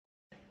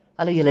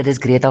Hallo julle, dis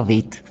Gretha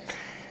Wiid.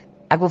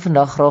 Ek wil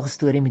vandag graag 'n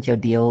storie met jou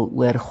deel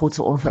oor God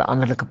se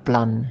onveranderlike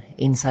plan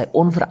en sy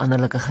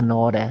onveranderlike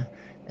genade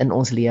in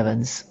ons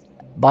lewens.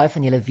 Baie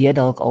van julle weet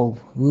dalk al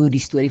hoe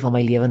die storie van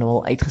my lewe nou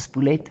al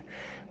uitgespoel het,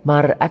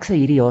 maar ek sou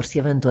hierdie jaar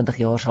 27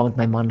 jaar saam met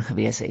my man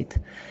gewees het.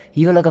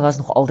 Huwelike was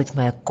nog altyd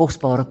vir my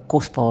 'n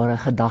kosbare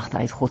gedagte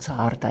uit God se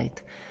hart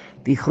uit.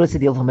 Die grootste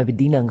deel van my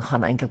bediening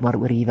gaan eintlik maar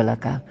oor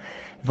huwelike,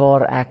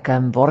 waar ek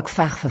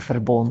veg vir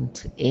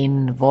verbond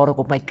en waar ek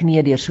op my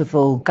knieë deur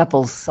soveel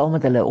couples saam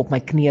met hulle op my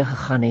knieë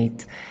gegaan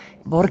het,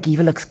 waar ek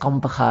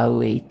huwelikskampe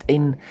gehou het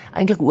en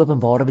eintlik 'n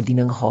openbare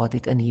bediening gehad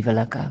het in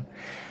huwelike.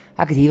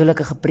 Ek het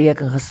huwelike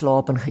gepreek en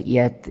geslaap en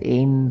geëet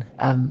en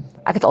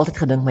ek het altyd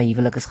gedink my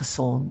huwelik is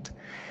gesond.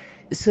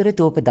 So dit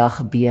op 'n dag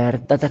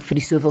gebeur dat ek vir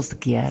die soveelste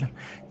keer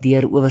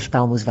deur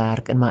oorspel moes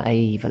werk in my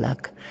eie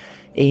huwelik.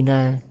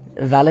 En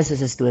wel is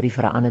 'n storie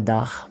vir 'n ander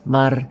dag,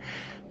 maar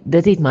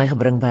dit het my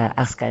gebring by 'n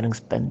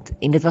egskeiingspunt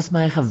en dit was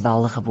my 'n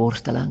geweldige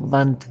worsteling,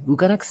 want hoe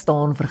kan ek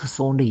staan vir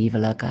gesonde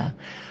huwelike?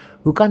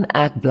 Hoe kan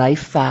ek bly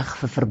veg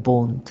vir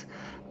verbond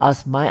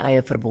as my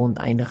eie verbond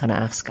eindig in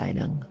 'n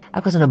egskeiding?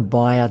 Ek was in 'n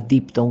baie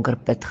diep donker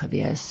put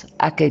gewees.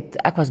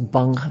 Ek was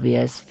bang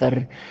gewees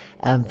vir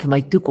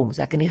my toekoms.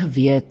 Ek het nie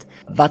geweet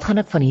wat gaan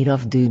ek van hier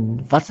af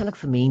doen? Wat sal ek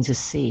vir mense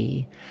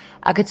sê?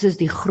 Ek het soos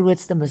die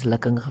grootste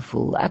mislukking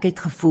gevoel. Ek het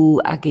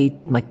gevoel ek het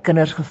my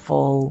kinders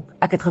gefaal.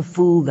 Ek het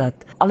gevoel dat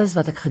alles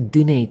wat ek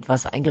gedoen het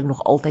was eintlik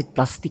nog altyd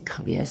plastiek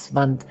gewees,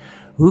 want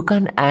hoe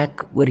kan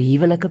ek oor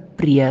huwelike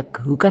preek?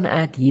 Hoe kan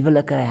ek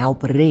huwelike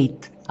help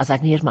red as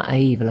ek nie eers my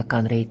eie huwelik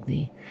kan red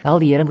nie? Wel,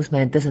 die Here moes my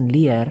intussen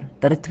leer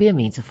dat dit 2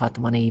 mense vat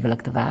om aan 'n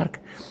huwelik te werk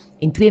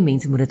en 2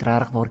 mense moet dit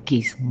regtig waar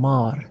kies,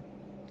 maar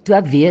toe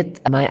ek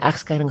weet my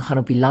egskeiding gaan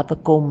op die lappe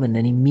kom en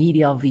in die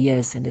media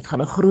wees en dit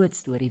gaan 'n groot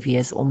storie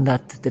wees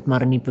omdat dit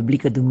maar in die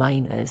publieke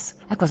domein is.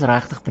 Ek was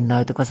regtig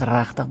benoud, ek was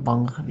regtig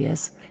bang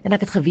geweest en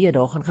ek het geweet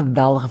daar gaan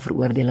geweldige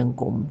veroordeling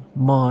kom,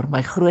 maar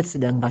my grootste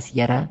ding was,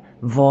 Here,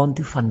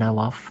 waantoe van nou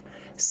af?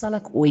 Sal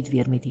ek ooit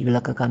weer met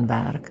huwelike kan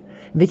werk?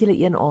 Weet julle,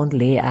 een aand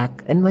lê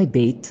ek in my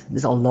bed,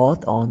 dis al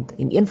laat aand,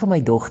 en een van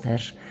my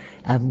dogters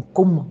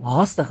kom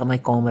haastig in my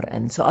kamer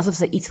in, so asof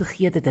sy iets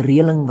vergeet het, 'n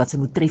reëling wat sy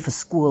moet tref vir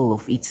skool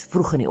of iets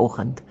vroeg in die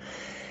oggend.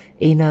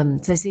 En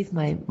sy sê vir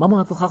my,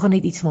 mamma, ek wil gou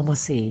net iets vir mamma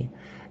sê.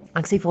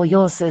 Ek sê vir haar,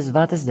 ja sis,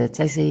 wat is dit?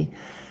 Sy sê,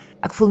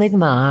 ek voel net in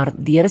my hart,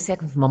 die Here sê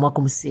ek vir mamma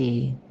kom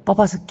sê,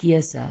 pappa se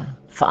keuse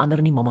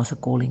verander nie mamma se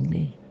calling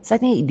nie. Sy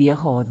het nie 'n idee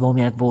gehad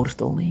waarmee ek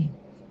worstel nie.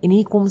 En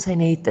hier kom sy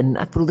net, en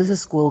ek bedoel dis 'n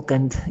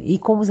skoolkind, hier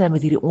kom sy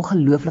met hierdie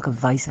ongelooflike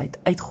wysheid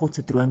uit God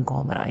se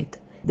troonkamer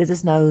uit. Dit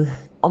is nou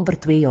amper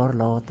 2 jaar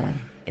later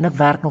en ek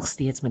werk nog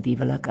steeds met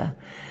huwelike.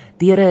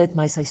 Die Here het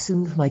my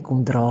seisoen vir my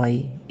kom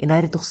draai en hy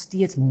het dit nog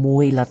steeds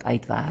mooi laat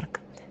uitwerk.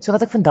 So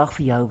wat ek vandag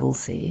vir jou wil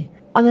sê,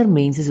 ander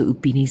mense se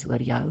opinies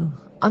oor jou,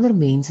 ander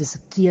mense se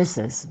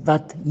keuses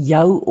wat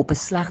jou op 'n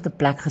slegte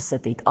plek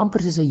gesit het,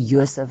 amper soos 'n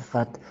Josef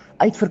wat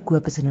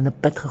uitverkoop is en in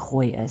 'n put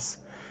gegooi is.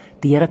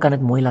 Die Here kan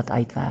dit mooi laat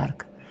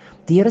uitwerk.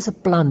 Die Here se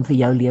plan vir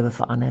jou lewe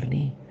verander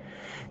nie.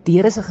 Die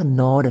Here se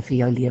genade vir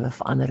jou lewe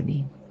verander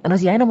nie. En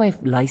as jy na my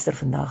luister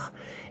vandag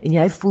en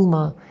jy voel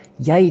maar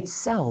jy het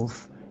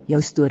self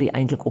jou storie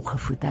eintlik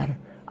opgevoeder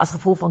as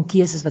gevolg van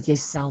keuses wat jy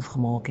self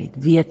gemaak het,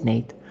 weet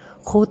net,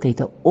 God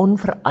het 'n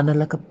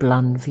onveranderlike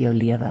plan vir jou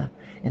lewe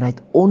en hy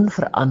het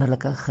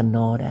onveranderlike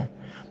genade.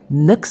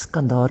 Niks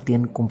kan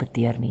daarteen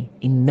kompeteer nie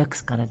en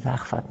niks kan dit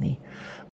wegvat nie.